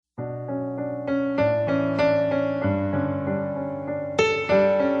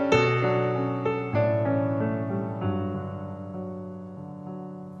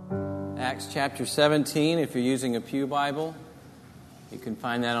Acts chapter 17, if you're using a pew Bible, you can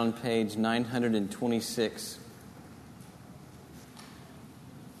find that on page 926.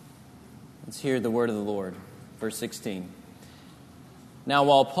 Let's hear the word of the Lord. Verse 16. Now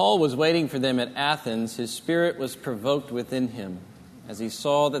while Paul was waiting for them at Athens, his spirit was provoked within him, as he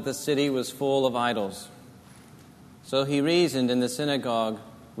saw that the city was full of idols. So he reasoned in the synagogue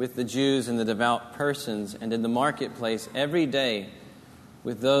with the Jews and the devout persons, and in the marketplace every day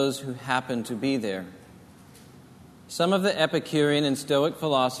with those who happened to be there. Some of the Epicurean and Stoic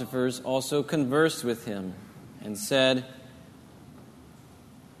philosophers also conversed with him and said,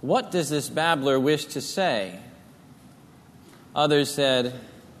 "What does this babbler wish to say?" Others said,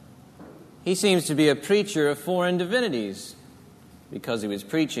 "He seems to be a preacher of foreign divinities," because he was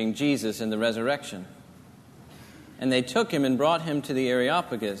preaching Jesus and the resurrection. And they took him and brought him to the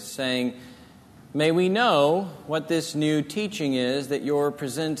Areopagus, saying, "May we know what this new teaching is that you're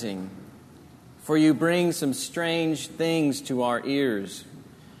presenting? For you bring some strange things to our ears.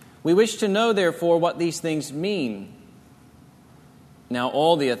 We wish to know, therefore, what these things mean." Now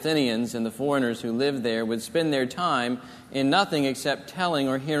all the Athenians and the foreigners who lived there would spend their time in nothing except telling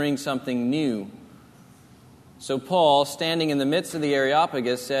or hearing something new. So Paul, standing in the midst of the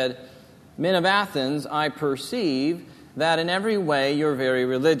Areopagus, said, "Men of Athens, I perceive that in every way you're very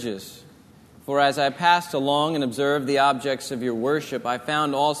religious. For as I passed along and observed the objects of your worship, I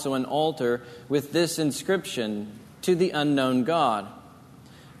found also an altar with this inscription, 'To the unknown God.'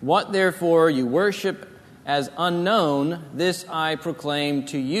 What therefore you worship as unknown, this I proclaim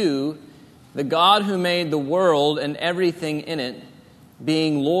to you, the God who made the world and everything in it,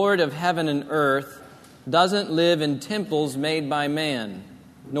 being Lord of heaven and earth, doesn't live in temples made by man,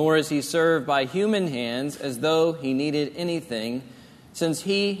 nor is he served by human hands as though he needed anything, since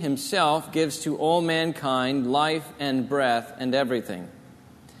he himself gives to all mankind life and breath and everything.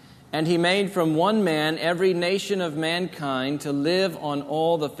 And he made from one man every nation of mankind to live on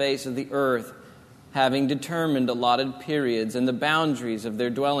all the face of the earth, having determined allotted periods and the boundaries of their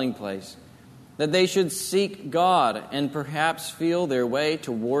dwelling place, that they should seek God and perhaps feel their way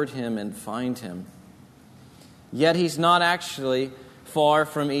toward him and find him. Yet he's not actually far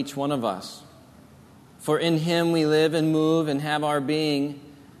from each one of us. For in him we live and move and have our being,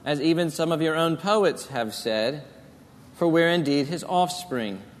 as even some of your own poets have said, for we're indeed his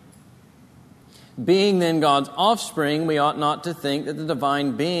offspring. Being then God's offspring, we ought not to think that the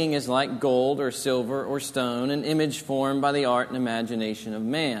divine being is like gold or silver or stone, an image formed by the art and imagination of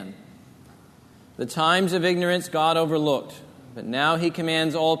man. The times of ignorance God overlooked, but now he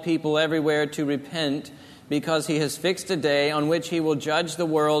commands all people everywhere to repent, because he has fixed a day on which he will judge the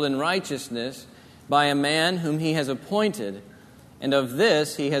world in righteousness by a man whom he has appointed, and of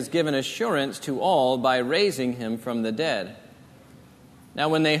this he has given assurance to all by raising him from the dead. Now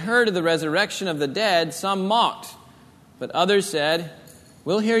when they heard of the resurrection of the dead, some mocked, but others said,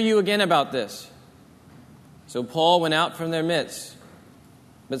 "We'll hear you again about this." So Paul went out from their midst,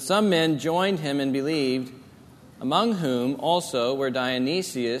 but some men joined him and believed, among whom also were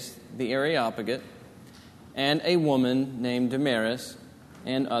Dionysius the Areopagite, and a woman named Damaris,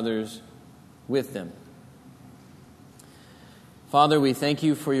 and others with them. Father, we thank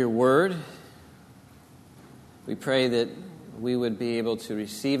you for your word. We pray that we would be able to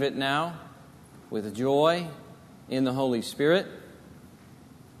receive it now with joy in the Holy Spirit,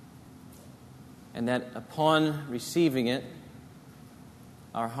 and that upon receiving it,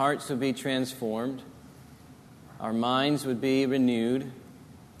 our hearts would be transformed, our minds would be renewed,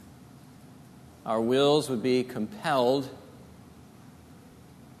 our wills would be compelled,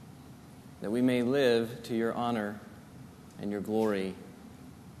 that we may live to your honor and your glory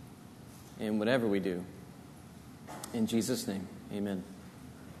in whatever we do. In Jesus' name, amen.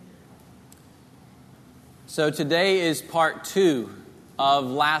 So today is part 2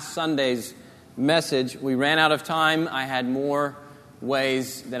 of last Sunday's message. We ran out of time. I had more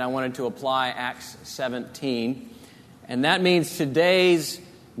ways that I wanted to apply Acts 17. And that means today's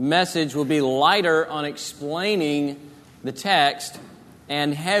message will be lighter on explaining the text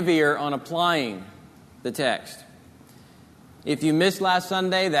and heavier on applying the text. If you missed last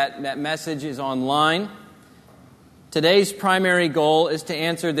Sunday, that message is online. Today's primary goal is to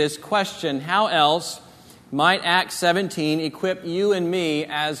answer this question: how else might Acts 17 equip you and me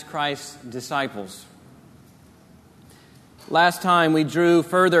as Christ's disciples? Last time we drew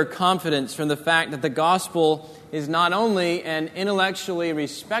further confidence from the fact that the gospel is not only an intellectually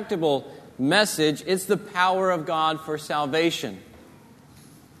respectable message, it's the power of God for salvation.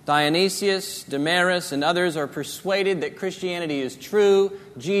 Dionysius, Damaris, and others are persuaded that Christianity is true,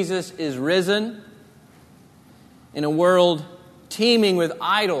 Jesus is risen. In a world teeming with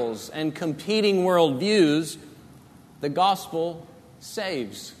idols and competing worldviews, the gospel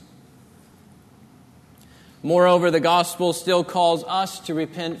saves. Moreover, the gospel still calls us to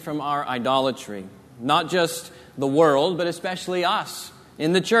repent from our idolatry. Not just the world, but especially us.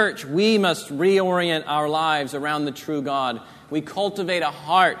 In the church, we must reorient our lives around the true God. We cultivate a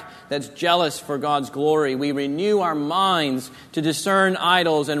heart that's jealous for God's glory. We renew our minds to discern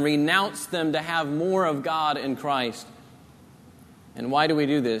idols and renounce them to have more of God in Christ. And why do we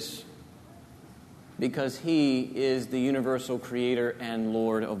do this? Because He is the universal creator and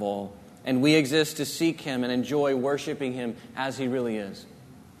Lord of all. And we exist to seek Him and enjoy worshiping Him as He really is.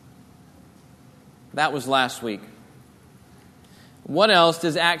 That was last week. What else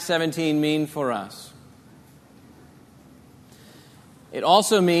does Acts 17 mean for us? It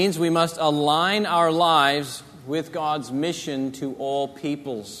also means we must align our lives with God's mission to all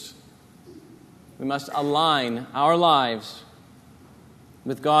peoples. We must align our lives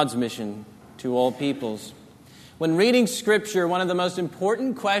with God's mission to all peoples. When reading Scripture, one of the most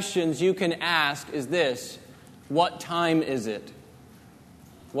important questions you can ask is this: what time is it?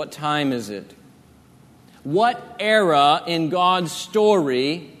 What time is it? What era in God's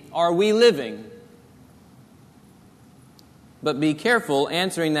story are we living? But be careful,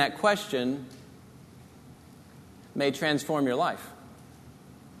 answering that question may transform your life.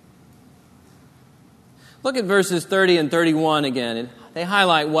 Look at verses 30 and 31 again. They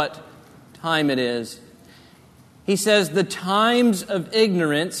highlight what time it is. He says, "The times of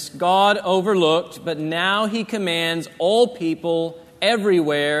ignorance God overlooked, but now He commands all people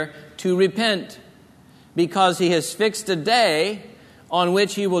everywhere to repent, because He has fixed a day on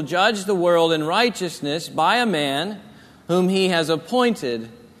which He will judge the world in righteousness by a man whom He has appointed.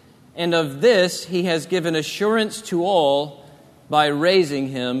 And of this He has given assurance to all by raising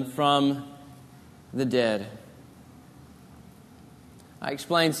Him from the dead." I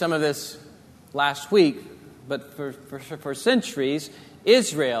explained some of this last week, but for centuries,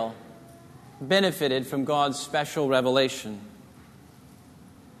 Israel benefited from God's special revelation.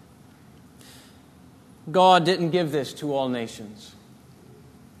 God didn't give this to all nations.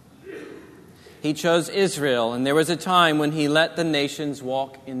 He chose Israel, and there was a time when He let the nations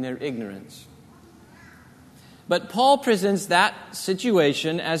walk in their ignorance. But Paul presents that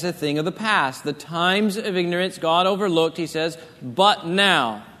situation as a thing of the past. The times of ignorance God overlooked, he says, but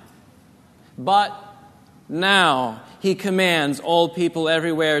now He commands all people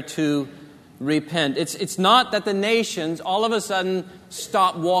everywhere to repent. It's not that the nations all of a sudden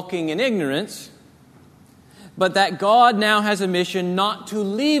stop walking in ignorance, but that God now has a mission not to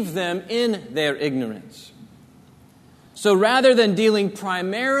leave them in their ignorance. So rather than dealing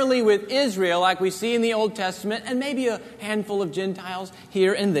primarily with Israel, like we see in the Old Testament, and maybe a handful of Gentiles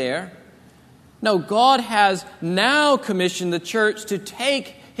here and there, no, God has now commissioned the church to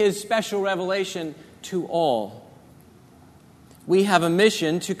take His special revelation to all. We have a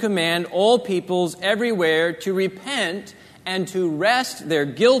mission to command all peoples everywhere to repent and to rest their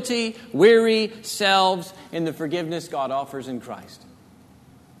guilty, weary selves in the forgiveness God offers in Christ.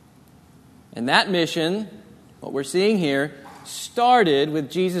 And that mission, what we're seeing here, started with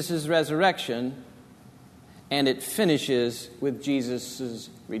Jesus' resurrection, and it finishes with Jesus'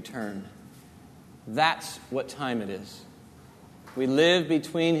 return. That's what time it is. We live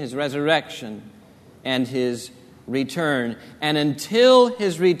between His resurrection and His return. And until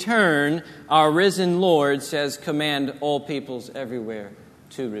His return, our risen Lord says, command all peoples everywhere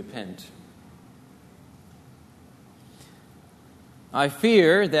to repent. I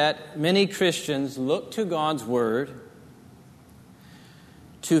fear that many Christians look to God's Word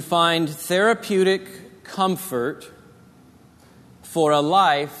to find therapeutic comfort for a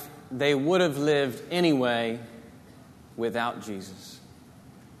life they would have lived anyway without Jesus.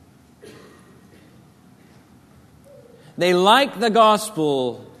 They like the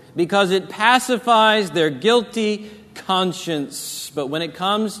gospel because it pacifies their guilty conscience. But when it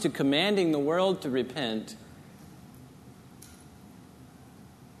comes to commanding the world to repent,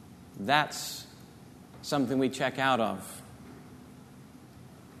 that's something we check out of.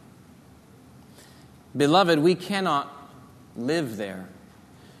 Beloved, we cannot live there.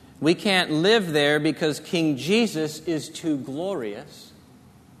 We can't live there because King Jesus is too glorious.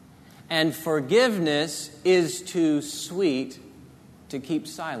 And forgiveness is too sweet to keep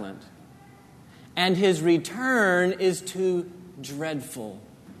silent. And His return is too dreadful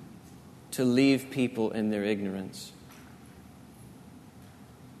to leave people in their ignorance.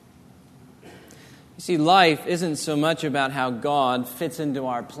 You see, life isn't so much about how God fits into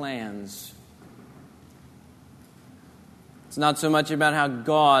our plans. It's not so much about how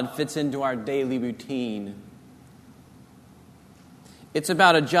God fits into our daily routine. It's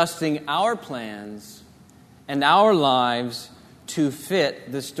about adjusting our plans and our lives to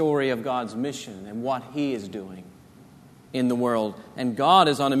fit the story of God's mission and what He is doing in the world. And God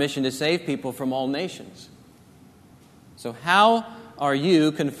is on a mission to save people from all nations. So how are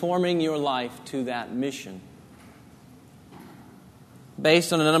you conforming your life to that mission?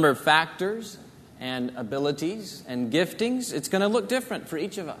 Based on a number of factors and abilities and giftings, it's going to look different for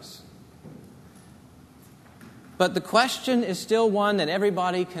each of us. But the question is still one that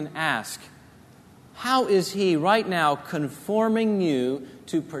everybody can ask. How is He right now conforming you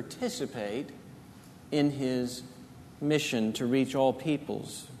to participate in His mission to reach all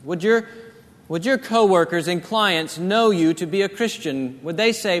peoples? Would your coworkers and clients know you to be a Christian? Would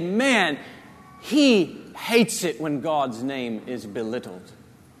they say, man, he hates it when God's name is belittled?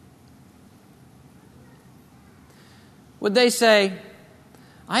 Would they say,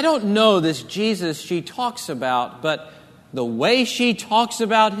 I don't know this Jesus she talks about, but the way she talks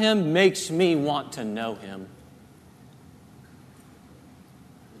about Him makes me want to know Him?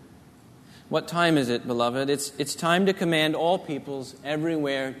 What time is it, beloved? It's time to command all peoples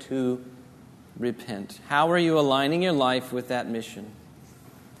everywhere to repent. How are you aligning your life with that mission?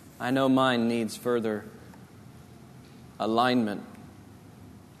 I know mine needs further alignment.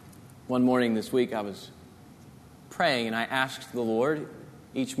 One morning this week I was praying and I asked the Lord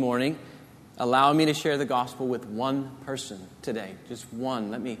each morning, allow me to share the gospel with one person today. Just one.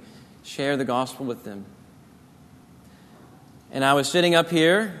 Let me share the gospel with them. And I was sitting up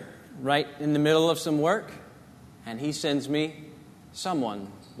here right in the middle of some work, and He sends me someone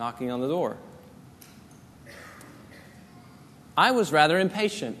knocking on the door. I was rather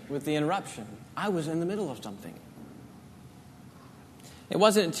impatient with the interruption. I was in the middle of something. It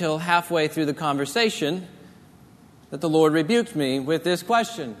wasn't until halfway through the conversation that the Lord rebuked me with this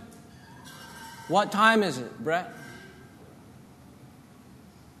question. What time is it, Bret?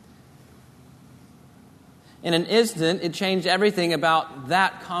 In an instant, it changed everything about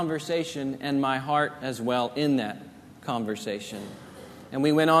that conversation and my heart as well in that conversation. And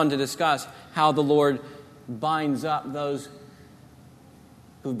we went on to discuss how the Lord binds up those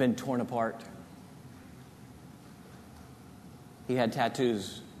who've been torn apart. He had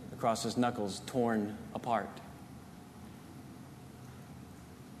tattoos across his knuckles, torn apart.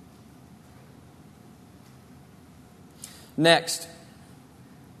 Next,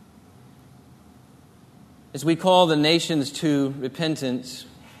 as we call the nations to repentance,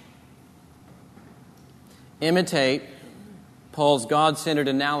 imitate Paul's God-centered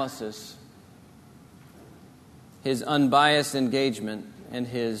analysis, his unbiased engagement, and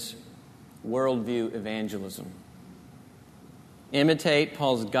his worldview evangelism. Imitate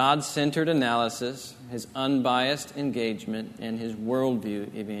Paul's God-centered analysis, his unbiased engagement, and his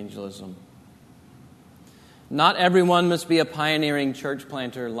worldview evangelism. Not everyone must be a pioneering church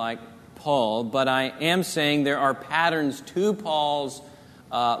planter like Paul, but I am saying there are patterns to Paul's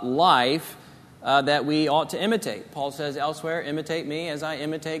life that we ought to imitate. Paul says elsewhere, imitate me as I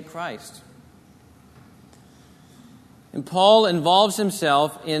imitate Christ. And Paul involves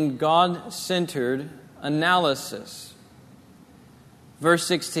himself in God-centered analysis. Verse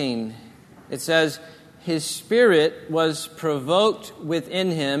 16, it says, His spirit was provoked within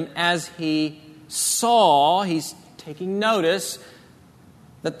him as he saw, he's taking notice,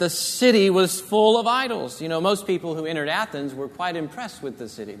 that the city was full of idols. You know, most people who entered Athens were quite impressed with the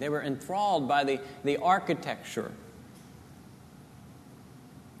city. They were enthralled by the architecture.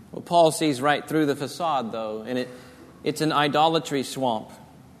 Well, Paul sees right through the facade, though, and it's an idolatry swamp.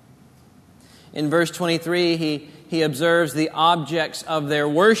 In verse 23, he observes the objects of their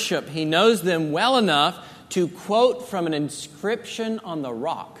worship. He knows them well enough to quote from an inscription on the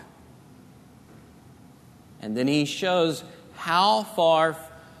rock. And then he shows how far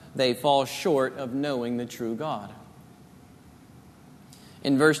they fall short of knowing the true God.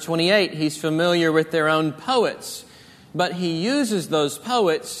 In verse 28, he's familiar with their own poets, but he uses those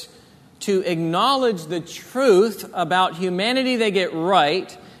poets to acknowledge the truth about humanity they get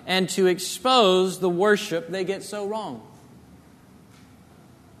right and to expose the worship they get so wrong.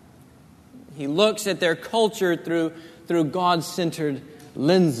 He looks at their culture through God-centered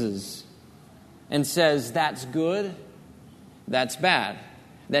lenses and says, that's good, that's bad,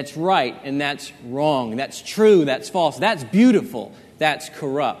 that's right, and that's wrong, that's true, that's false, that's beautiful, that's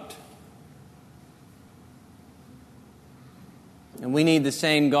corrupt. And we need the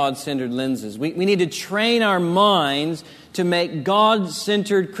same God-centered lenses. We need to train our minds to make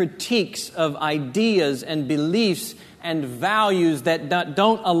God-centered critiques of ideas and beliefs and values that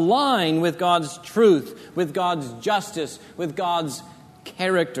don't align with God's truth, with God's justice, with God's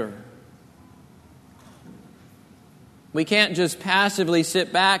character. We can't just passively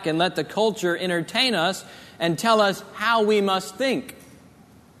sit back and let the culture entertain us and tell us how we must think.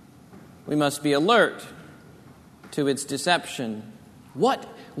 We must be alert to its deception. What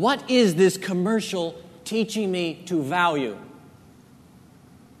is this commercial teaching me to value?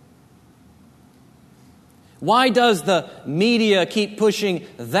 Why does the media keep pushing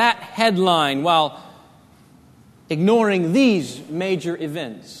that headline while ignoring these major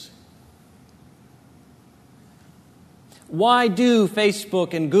events? Why do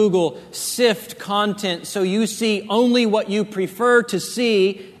Facebook and Google sift content so you see only what you prefer to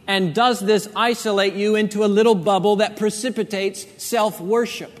see? And does this isolate you into a little bubble that precipitates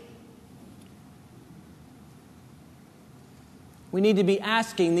self-worship? We need to be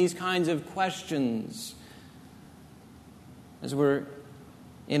asking these kinds of questions as we're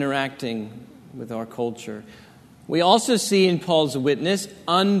interacting with our culture. We also see in Paul's witness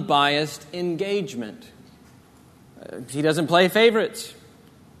unbiased engagement. He doesn't play favorites.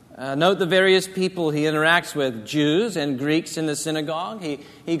 Note the various people he interacts with, Jews and Greeks in the synagogue.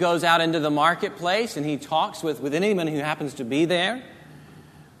 He goes out into the marketplace and he talks with anyone who happens to be there.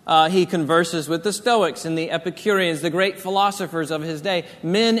 He converses with the Stoics and the Epicureans, the great philosophers of his day.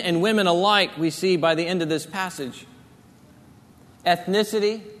 Men and women alike, we see by the end of this passage.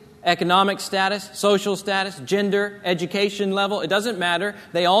 Ethnicity, economic status, social status, gender, education level, it doesn't matter.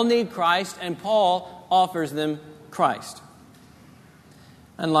 They all need Christ, and Paul offers them Christ.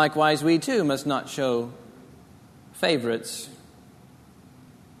 And likewise, we too must not show favorites.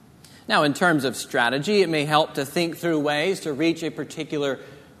 Now, in terms of strategy, it may help to think through ways to reach a particular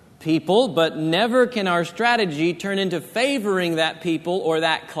people, but never can our strategy turn into favoring that people or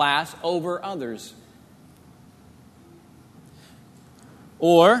that class over others.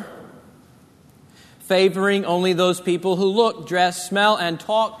 Or favoring only those people who look, dress, smell, and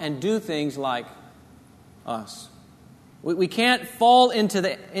talk and do things like us. We can't fall into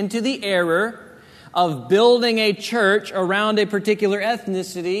the error of building a church around a particular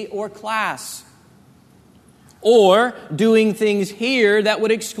ethnicity or class, or doing things here that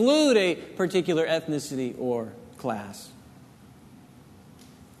would exclude a particular ethnicity or class.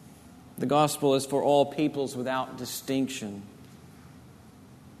 The gospel is for all peoples without distinction.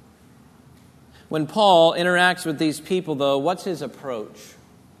 When Paul interacts with these people, though, what's his approach?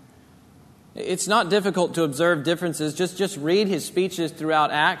 It's not difficult to observe differences. Just read his speeches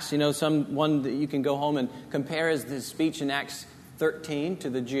throughout Acts. You know, one that you can go home and compare his speech in Acts 13 to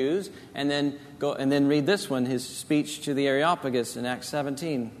the Jews, and then read this one, his speech to the Areopagus in Acts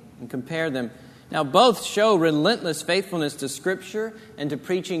 17, and compare them. Now, both show relentless faithfulness to Scripture and to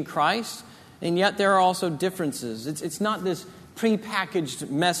preaching Christ, and yet there are also differences. It's not this prepackaged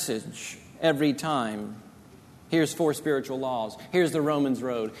message every time. Here's 4 spiritual laws. Here's the Romans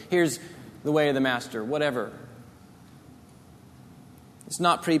road. Here's the way of the master, whatever. It's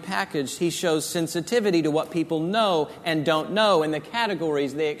not prepackaged. He shows sensitivity to what people know and don't know and the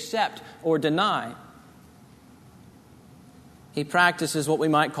categories they accept or deny. He practices what we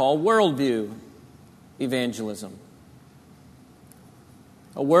might call worldview evangelism.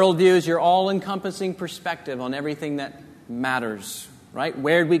 A worldview is your all-encompassing perspective on everything that matters, right?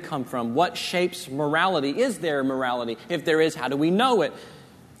 Where did we come from? What shapes morality? Is there morality? If there is, how do we know it?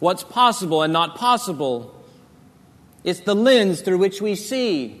 What's possible and not possible? It's the lens through which we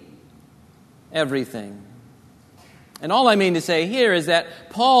see everything. And all I mean to say here is that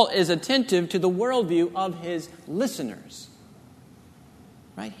Paul is attentive to the worldview of his listeners.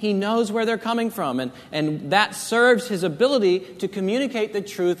 Right? He knows where they're coming from, and that serves his ability to communicate the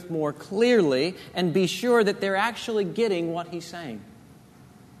truth more clearly and be sure that they're actually getting what he's saying.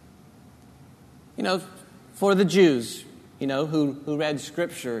 You know, for the Jews, who read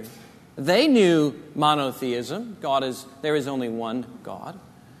Scripture, they knew monotheism. There is only one God.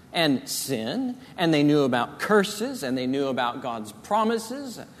 And sin. And they knew about curses. And they knew about God's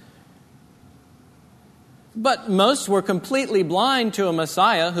promises. But most were completely blind to a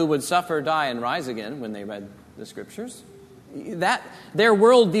Messiah who would suffer, die, and rise again when they read the Scriptures. Their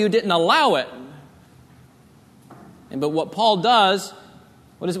worldview didn't allow it. But what Paul does,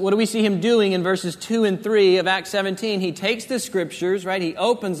 what do we see him doing in verses 2 and 3 of Acts 17? He takes the Scriptures, right? He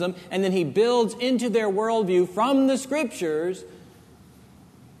opens them, and then he builds into their worldview from the Scriptures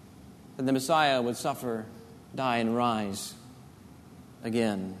that the Messiah would suffer, die, and rise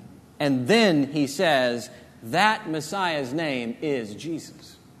again. And then he says that Messiah's name is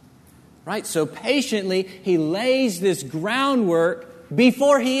Jesus. Right? So patiently, he lays this groundwork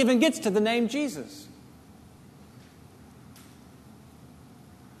before he even gets to the name Jesus.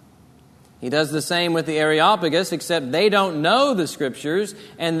 He does the same with the Areopagus, except they don't know the Scriptures,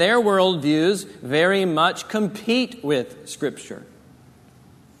 and their worldviews very much compete with Scripture.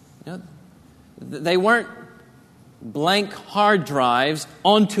 They weren't blank hard drives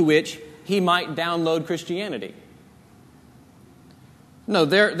onto which he might download Christianity. No,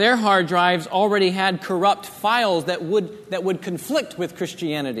 their hard drives already had corrupt files that would conflict with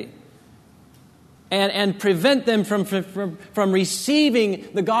Christianity and prevent them from receiving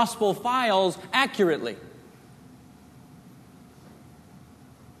the gospel files accurately.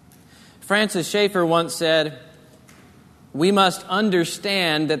 Francis Schaeffer once said, "We must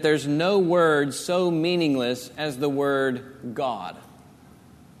understand that there's no word so meaningless as the word God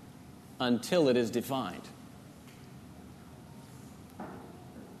until it is defined."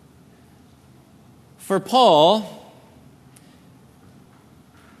 For Paul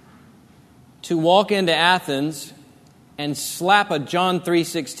to walk into Athens and slap a John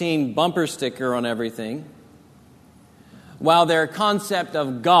 3:16 bumper sticker on everything, while their concept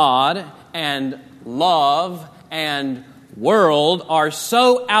of God and love and world are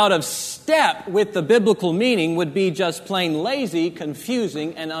so out of step with the biblical meaning, would be just plain lazy,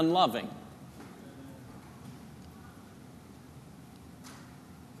 confusing, and unloving.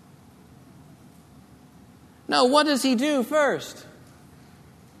 No, what does he do first?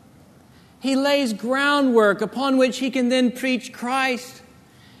 He lays groundwork upon which he can then preach Christ.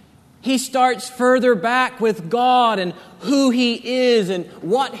 He starts further back with God and who He is and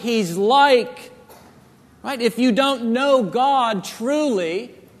what He's like. Right? If you don't know God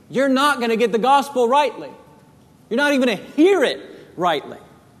truly, you're not going to get the gospel rightly. You're not even going to hear it rightly.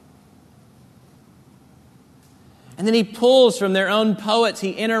 And then he pulls from their own poets.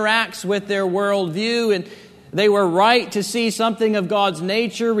 He interacts with their worldview, and they were right to see something of God's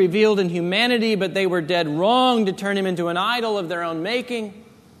nature revealed in humanity, but they were dead wrong to turn Him into an idol of their own making.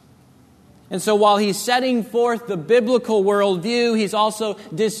 And so while he's setting forth the biblical worldview, he's also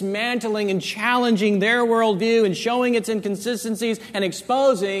dismantling and challenging their worldview and showing its inconsistencies and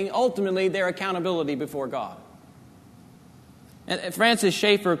exposing, ultimately, their accountability before God. And Francis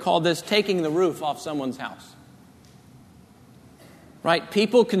Schaeffer called this taking the roof off someone's house. Right?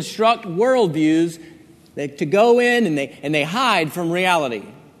 People construct worldviews to go in and they hide from reality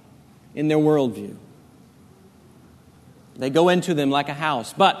in their worldview. They go into them like a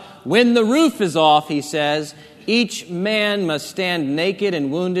house. But when the roof is off, he says, each man must stand naked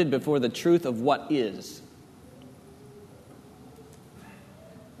and wounded before the truth of what is.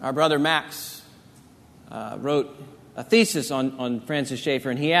 Our brother Max wrote a thesis on Francis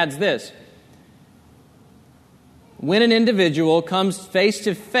Schaeffer, and he adds this: when an individual comes face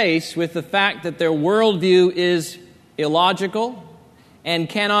to face with the fact that their worldview is illogical and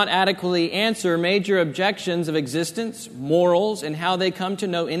cannot adequately answer major objections of existence, morals, and how they come to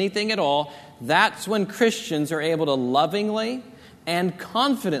know anything at all, that's when Christians are able to lovingly and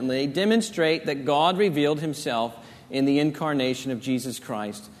confidently demonstrate that God revealed Himself in the incarnation of Jesus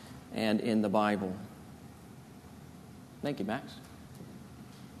Christ and in the Bible. Thank you, Max.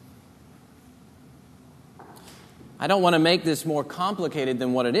 I don't want to make this more complicated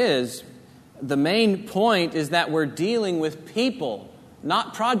than what it is. The main point is that we're dealing with people,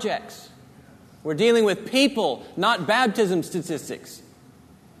 not projects. We're dealing with people, not baptism statistics.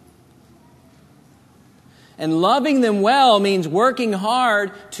 And loving them well means working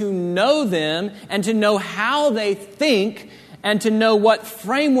hard to know them and to know how they think and to know what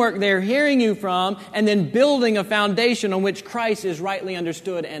framework they're hearing you from, and then building a foundation on which Christ is rightly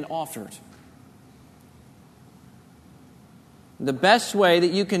understood and offered. The best way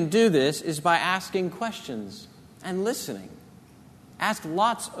that you can do this is by asking questions and listening. Ask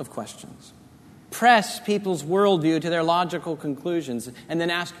lots of questions. Press people's worldview to their logical conclusions, and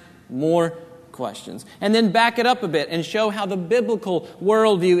then ask more questions. And then back it up a bit and show how the biblical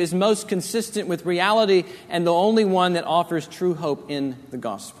worldview is most consistent with reality and the only one that offers true hope in the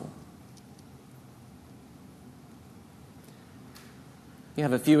gospel. You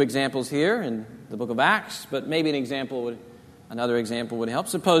have a few examples here in the book of Acts, but maybe another example would help.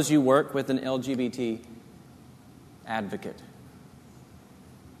 Suppose you work with an LGBT advocate.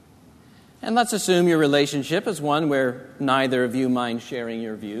 And let's assume your relationship is one where neither of you mind sharing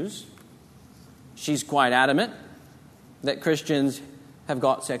your views. She's quite adamant that Christians have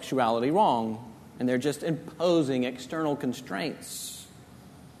got sexuality wrong, and they're just imposing external constraints.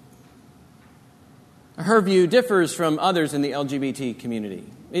 Her view differs from others in the LGBT community.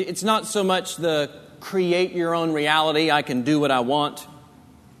 It's not so much the create your own reality, I can do what I want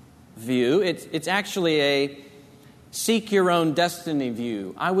view. It's actually a seek your own destiny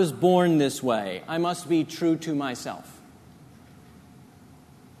view. I was born this way. I must be true to myself.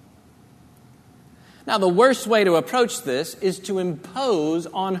 Now, the worst way to approach this is to impose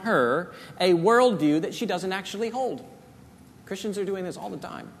on her a worldview that she doesn't actually hold. Christians are doing this all the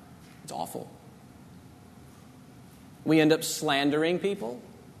time. It's awful. We end up slandering people.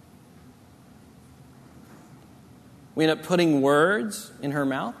 We end up putting words in her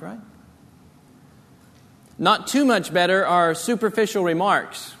mouth, right? Not too much better are superficial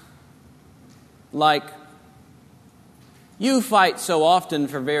remarks like, "You fight so often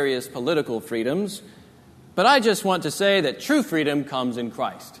for various political freedoms, but I just want to say that true freedom comes in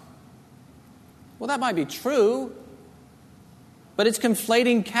Christ." Well, that might be true, but it's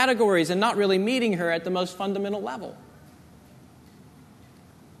conflating categories and not really meeting her at the most fundamental level.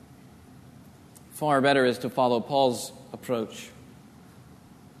 Far better is to follow Paul's approach.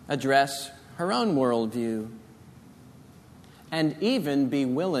 Address her own worldview, and even be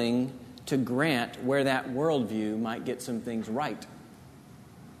willing to grant where that worldview might get some things right.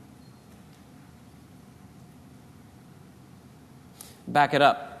 Back it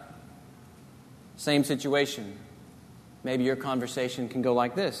up. Same situation. Maybe your conversation can go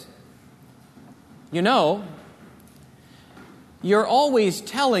like this. "You know, you're always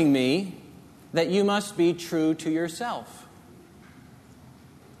telling me that you must be true to yourself.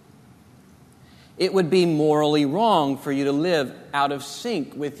 It would be morally wrong for you to live out of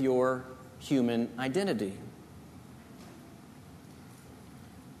sync with your human identity.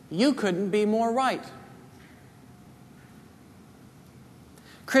 You couldn't be more right.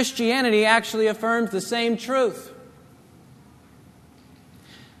 Christianity actually affirms the same truth.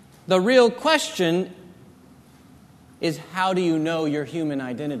 The real question is, how do you know your human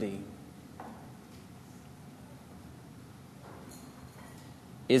identity?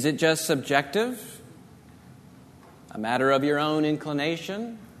 Is it just subjective? A matter of your own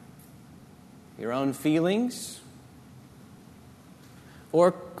inclination? Your own feelings?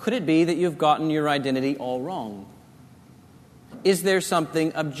 Or could it be that you've gotten your identity all wrong? Is there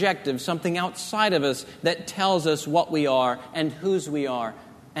something objective, something outside of us that tells us what we are and whose we are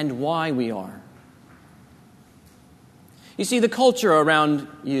and why we are? You see, the culture around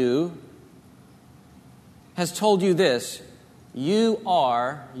you has told you this: you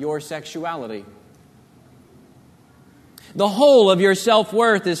are your sexuality. The whole of your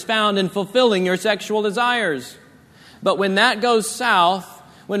self-worth is found in fulfilling your sexual desires. But when that goes south,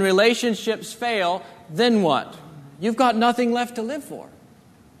 when relationships fail, then what? You've got nothing left to live for.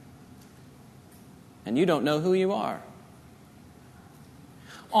 And you don't know who you are.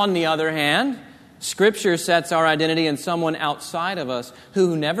 On the other hand, Scripture sets our identity in someone outside of us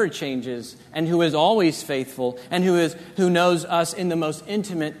who never changes and who is always faithful and who knows us in the most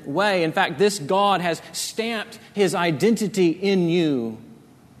intimate way. In fact, this God has stamped His identity in you,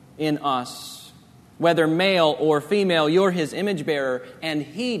 in us. Whether male or female, you're His image bearer, and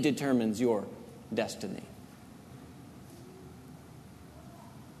He determines your destiny.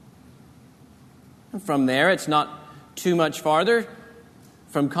 And from there, it's not too much farther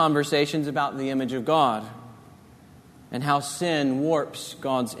from conversations about the image of God and how sin warps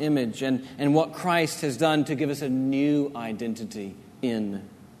God's image and what Christ has done to give us a new identity in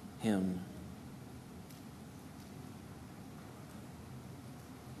Him.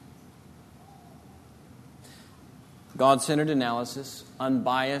 God-centered analysis,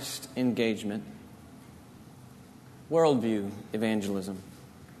 unbiased engagement, worldview evangelism.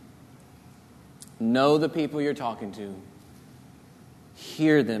 Know the people you're talking to.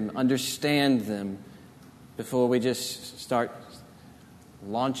 Hear them, understand them, before we just start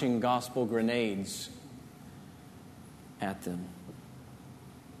launching gospel grenades at them.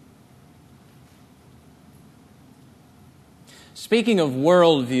 Speaking of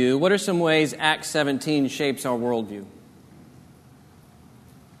worldview, what are some ways Acts 17 shapes our worldview?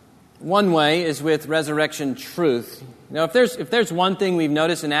 One way is with resurrection truth. Now, if there's one thing we've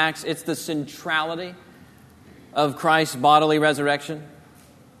noticed in Acts, it's the centrality of Christ's bodily resurrection.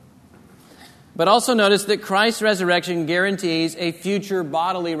 But also notice that Christ's resurrection guarantees a future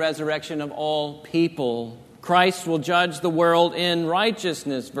bodily resurrection of all people. Christ will judge the world in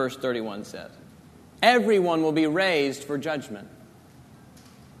righteousness, verse 31 says. Everyone will be raised for judgment.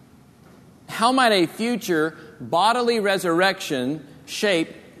 How might a future bodily resurrection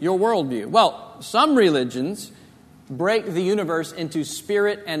shape your worldview? Well, some religions break the universe into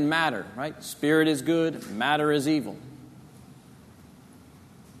spirit and matter, right? Spirit is good, matter is evil.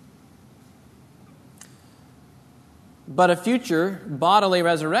 But a future bodily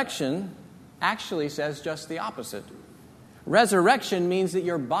resurrection actually says just the opposite. Resurrection means that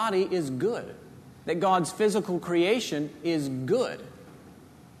your body is good, that God's physical creation is good.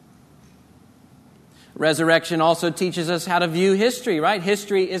 Resurrection also teaches us how to view history, right?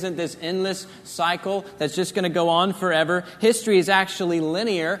 History isn't this endless cycle that's just going to go on forever. History is actually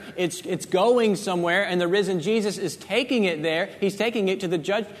linear. It's going somewhere, and the risen Jesus is taking it there. He's taking it to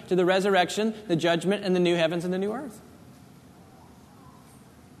the resurrection, the judgment, and the new heavens and the new earth.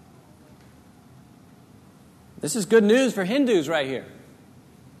 This is good news for Hindus right here.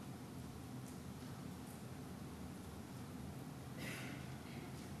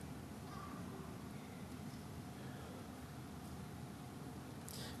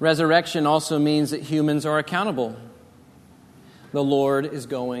 Resurrection also means that humans are accountable. The Lord is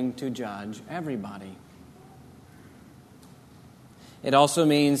going to judge everybody. It also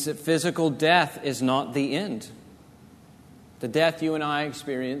means that physical death is not the end. The death you and I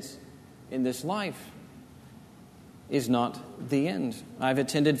experience in this life is not the end. I've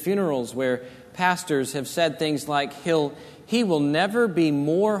attended funerals where pastors have said things like, he will never be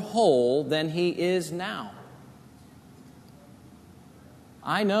more whole than he is now.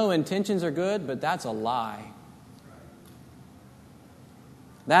 I know intentions are good, but that's a lie.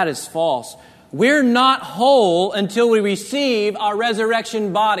 That is false. We're not whole until we receive our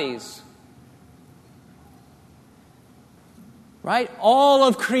resurrection bodies. Right? All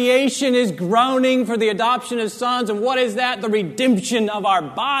of creation is groaning for the adoption of sons. And what is that? The redemption of our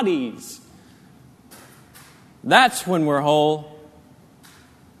bodies. That's when we're whole.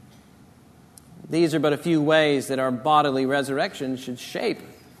 These are but a few ways that our bodily resurrection should shape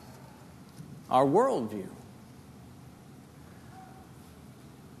our worldview.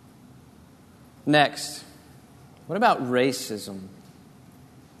 Next, what about racism?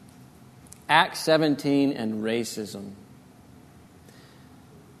 Acts 17 and racism.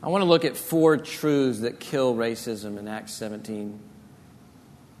 I want to look at 4 truths that kill racism in Acts 17.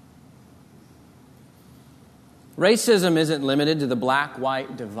 Racism isn't limited to the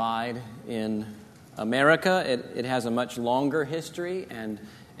black-white divide in America. It has a much longer history and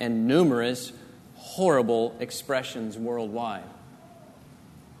numerous horrible expressions worldwide.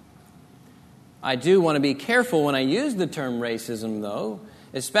 I do want to be careful when I use the term racism, though,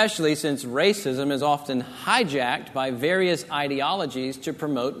 especially since racism is often hijacked by various ideologies to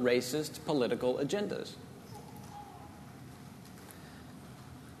promote racist political agendas.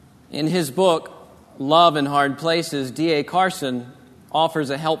 In his book, Love in Hard Places, D.A. Carson offers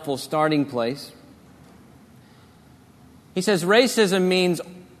a helpful starting place. He says, racism means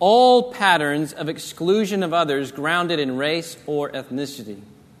all patterns of exclusion of others grounded in race or ethnicity.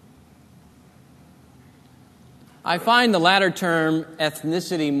 I find the latter term,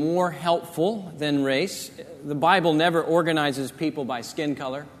 ethnicity, more helpful than race. The Bible never organizes people by skin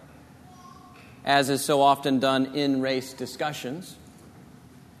color, as is so often done in race discussions.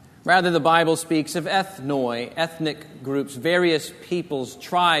 Rather, the Bible speaks of ethnoi, ethnic groups, various peoples,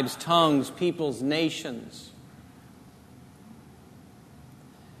 tribes, tongues, peoples, nations.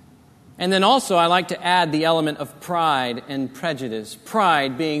 And then also I like to add the element of pride and prejudice.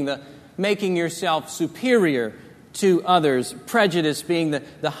 Pride being the making yourself superior to others. Prejudice being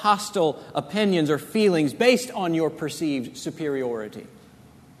the hostile opinions or feelings based on your perceived superiority.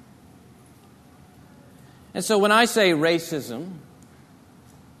 And so when I say racism,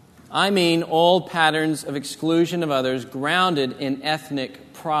 I mean all patterns of exclusion of others grounded in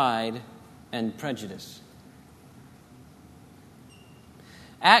ethnic pride and prejudice.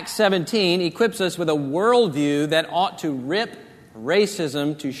 Acts 17 equips us with a worldview that ought to rip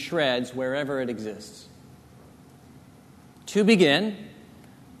racism to shreds wherever it exists. To begin,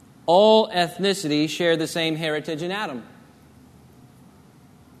 all ethnicities share the same heritage in Adam.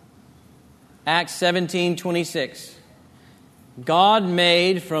 Acts 17:26. God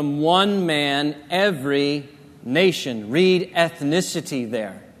made from one man every nation. Read ethnicity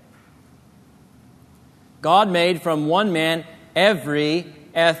there. God made from one man every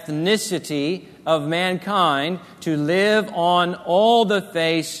ethnicity of mankind to live on all the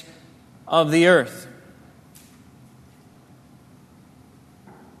face of the earth.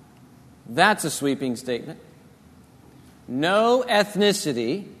 That's a sweeping statement. No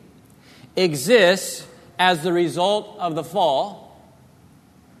ethnicity exists as the result of the fall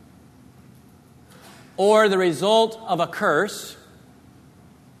or the result of a curse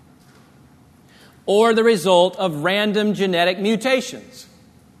or the result of random genetic mutations.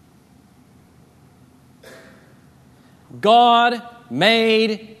 God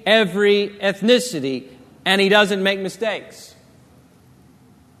made every ethnicity, and He doesn't make mistakes.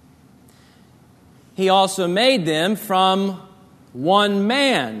 He also made them from one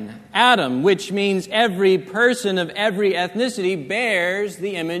man, Adam, which means every person of every ethnicity bears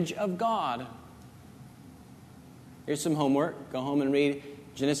the image of God. Here's some homework. Go home and read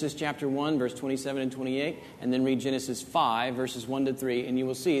Genesis chapter 1, verse 27 and 28, and then read Genesis 5, verses 1 to 3, and you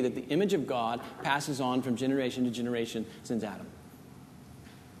will see that the image of God passes on from generation to generation since Adam.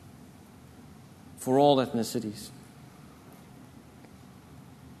 For all ethnicities.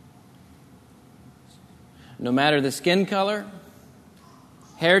 No matter the skin color,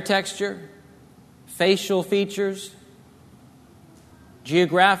 hair texture, facial features,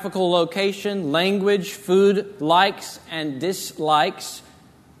 geographical location, language, food likes and dislikes,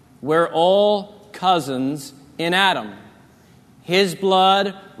 we're all cousins in Adam. His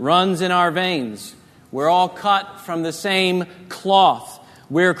blood runs in our veins. We're all cut from the same cloth.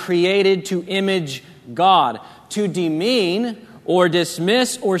 We're created to image God. To demean or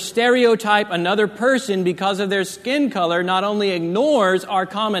dismiss or stereotype another person because of their skin color not only ignores our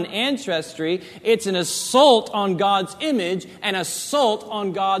common ancestry, it's an assault on God's image and assault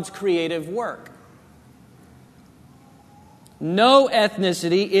on God's creative work. No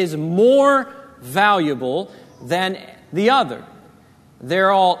ethnicity is more valuable than the other. They're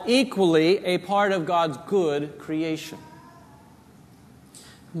all equally a part of God's good creation.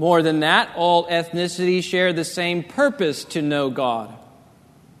 More than that, all ethnicities share the same purpose to know God.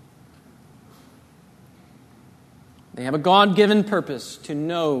 They have a God-given purpose to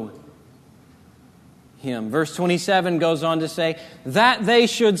know Him. Verse 27 goes on to say, that they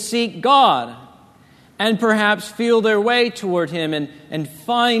should seek God and perhaps feel their way toward Him and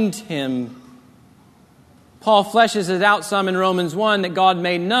find Him. Paul fleshes it out some in Romans 1 that God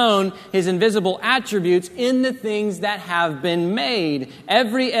made known His invisible attributes in the things that have been made.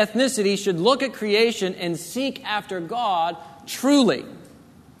 Every ethnicity should look at creation and seek after God truly.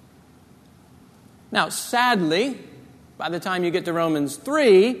 Now, sadly, by the time you get to Romans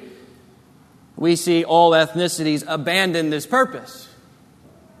 3, we see all ethnicities abandon this purpose.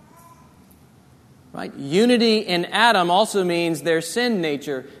 Right? Unity in Adam also means their sin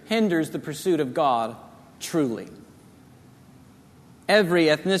nature hinders the pursuit of God truly. Every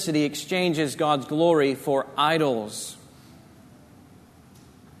ethnicity exchanges God's glory for idols.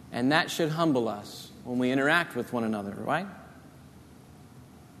 And that should humble us when we interact with one another, right?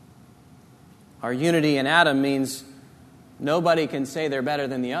 Our unity in Adam means nobody can say they're better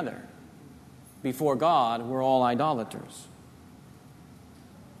than the other. Before God, we're all idolaters.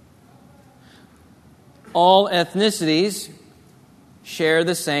 All ethnicities share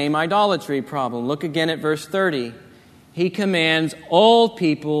the same idolatry problem. Look again at verse 30. He commands all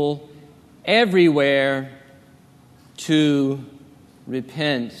people everywhere to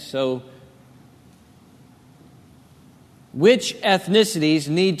repent. So, which ethnicities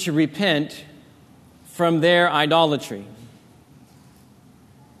need to repent from their idolatry?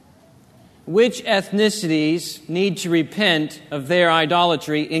 Which ethnicities need to repent of their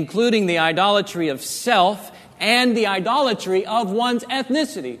idolatry, including the idolatry of self and the idolatry of one's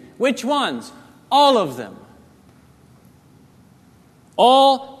ethnicity? Which ones? All of them.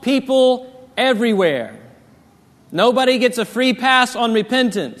 All people everywhere. Nobody gets a free pass on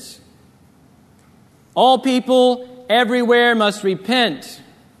repentance. All people everywhere must repent.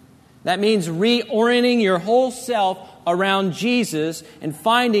 That means reorienting your whole self around Jesus and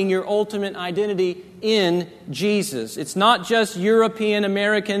finding your ultimate identity in Jesus. It's not just European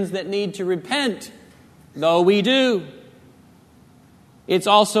Americans that need to repent, though we do. It's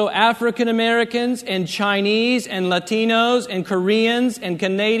also African Americans and Chinese and Latinos and Koreans and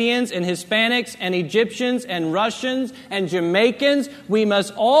Canadians and Hispanics and Egyptians and Russians and Jamaicans. We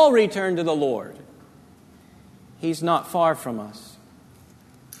must all return to the Lord. He's not far from us.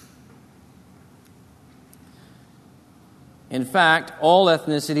 In fact, all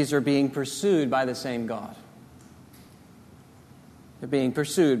ethnicities are being pursued by the same God. They're being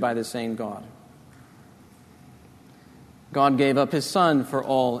pursued by the same God. God gave up His Son for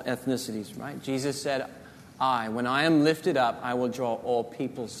all ethnicities, right? Jesus said, when I am lifted up, I will draw all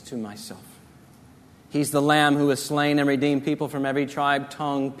peoples to myself. He's the Lamb who has slain and redeemed people from every tribe,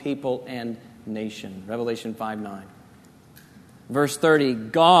 tongue, people, and nation. Revelation 5:9. Verse 30,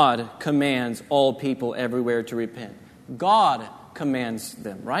 God commands all people everywhere to repent. God commands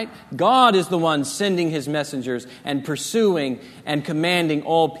them, right? God is the one sending His messengers and pursuing and commanding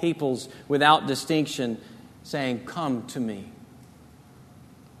all peoples without distinction, saying, come to me.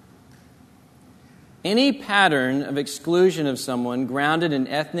 Any pattern of exclusion of someone grounded in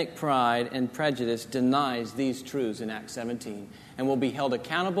ethnic pride and prejudice denies these truths in Acts 17 and will be held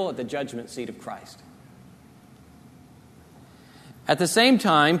accountable at the judgment seat of Christ. At the same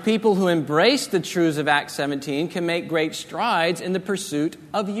time, people who embrace the truths of Acts 17 can make great strides in the pursuit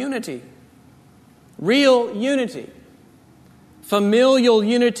of unity. Real unity. Familial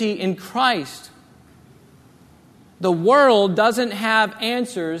unity in Christ. The world doesn't have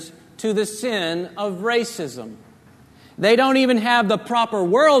answers to the sin of racism. They don't even have the proper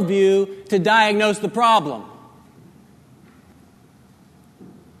worldview to diagnose the problem.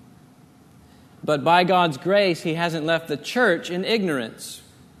 But by God's grace, He hasn't left the church in ignorance.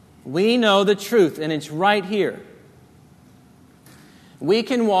 We know the truth, and it's right here. We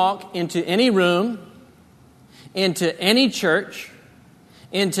can walk into any room, into any church,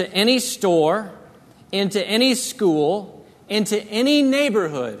 into any store, into any school, into any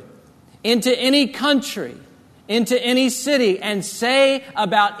neighborhood, into any country, into any city, and say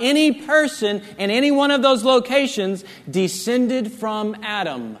about any person in any one of those locations, descended from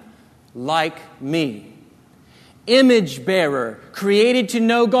Adam, like me. Image bearer, created to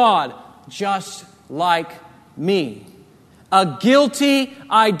know God, just like me. A guilty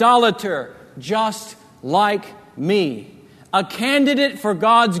idolater, just like me. A candidate for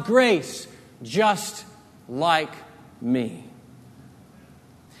God's grace, just like me.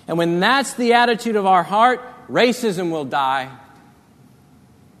 And when that's the attitude of our heart, racism will die.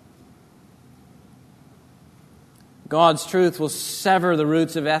 God's truth will sever the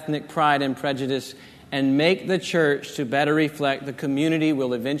roots of ethnic pride and prejudice and make the church to better reflect the community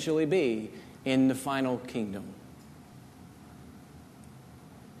we'll eventually be in the final kingdom.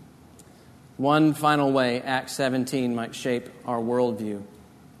 One final way Acts 17 might shape our worldview.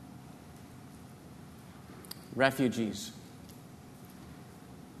 Refugees.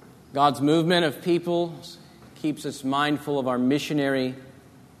 God's movement of people keeps us mindful of our missionary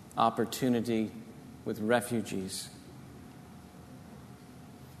opportunity with refugees.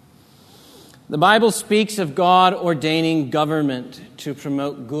 The Bible speaks of God ordaining government to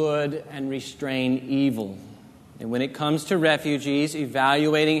promote good and restrain evil. And when it comes to refugees,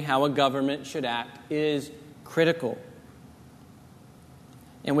 evaluating how a government should act is critical.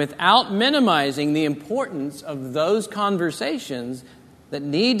 And without minimizing the importance of those conversations that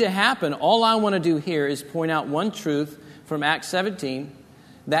need to happen, all I want to do here is point out one truth from Acts 17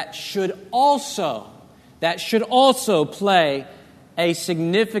 that should also play a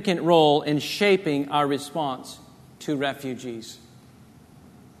significant role in shaping our response to refugees.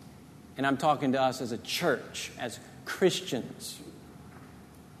 And I'm talking to us as a church, as Christians.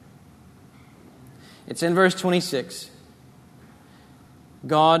 It's in verse 26.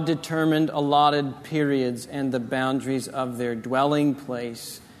 God determined allotted periods and the boundaries of their dwelling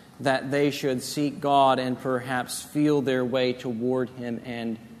place that they should seek God and perhaps feel their way toward Him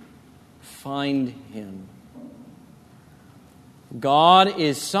and find Him. God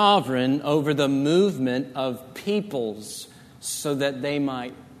is sovereign over the movement of peoples so that they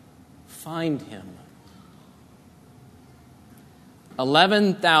might find Him.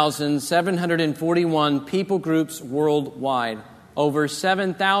 11,741 people groups worldwide. Over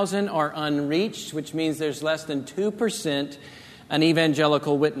 7,000 are unreached, which means there's less than 2% an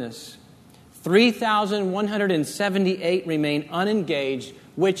evangelical witness. 3,178 remain unengaged,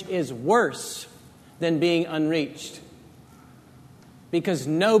 which is worse than being unreached, because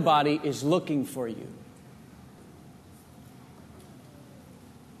nobody is looking for you.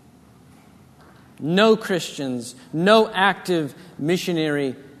 No Christians, no active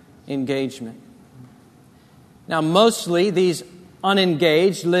missionary engagement. Now, mostly these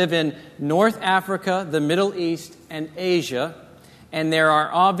unengaged live in North Africa, the Middle East, and Asia, and there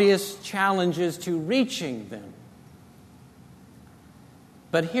are obvious challenges to reaching them.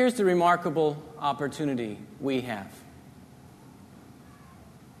 But here's the remarkable opportunity we have.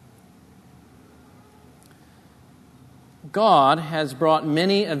 God has brought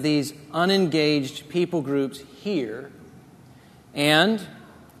many of these unengaged people groups here and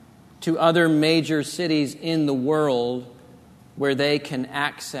to other major cities in the world where they can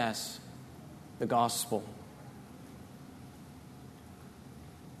access the gospel.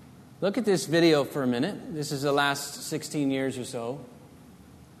 Look at this video for a minute. This is the last 16 years or so.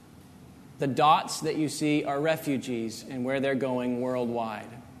 The dots that you see are refugees and where they're going worldwide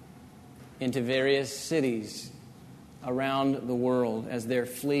into various cities around the world as they're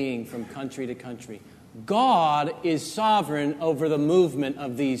fleeing from country to country. God is sovereign over the movement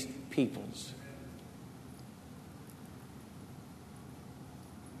of these peoples.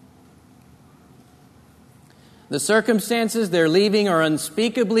 The circumstances they're leaving are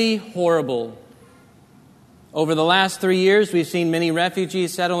unspeakably horrible. Over the last 3 years, we've seen many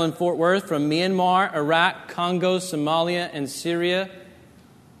refugees settle in Fort Worth from Myanmar, Iraq, Congo, Somalia, and Syria.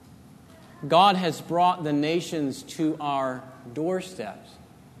 God has brought the nations to our doorsteps.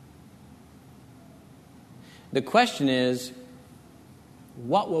 The question is,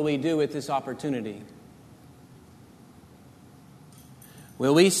 what will we do with this opportunity?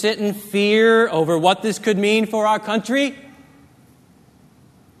 Will we sit in fear over what this could mean for our country?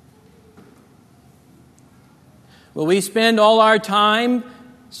 Will we spend all our time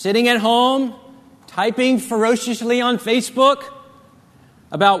sitting at home, typing ferociously on Facebook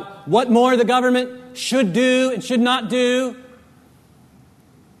about what more the government should do and should not do?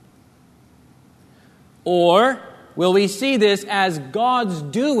 Or will we see this as God's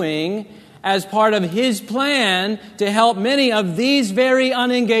doing, as part of His plan to help many of these very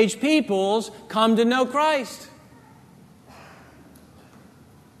unengaged peoples come to know Christ?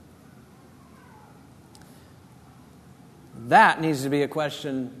 That needs to be a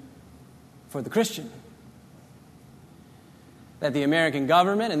question for the Christian, that the American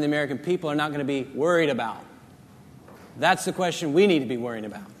government and the American people are not going to be worried about. That's the question we need to be worrying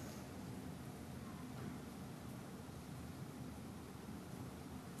about.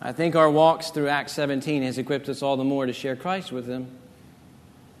 I think our walks through Acts 17 has equipped us all the more to share Christ with them.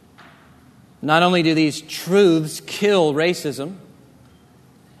 Not only do these truths kill racism,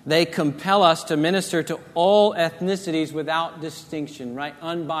 they compel us to minister to all ethnicities without distinction, right?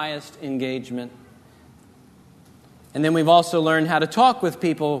 Unbiased engagement. And then we've also learned how to talk with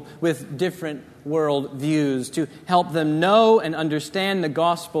people with different world views to help them know and understand the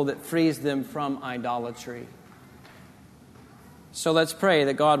gospel that frees them from idolatry. So let's pray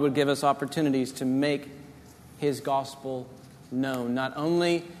that God would give us opportunities to make His gospel known, not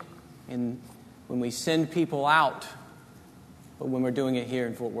only when we send people out, but when we're doing it here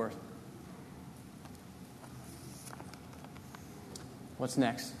in Fort Worth. What's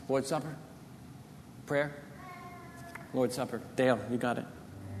next? Lord's Supper? Prayer? Lord's Supper. Dale, you got it.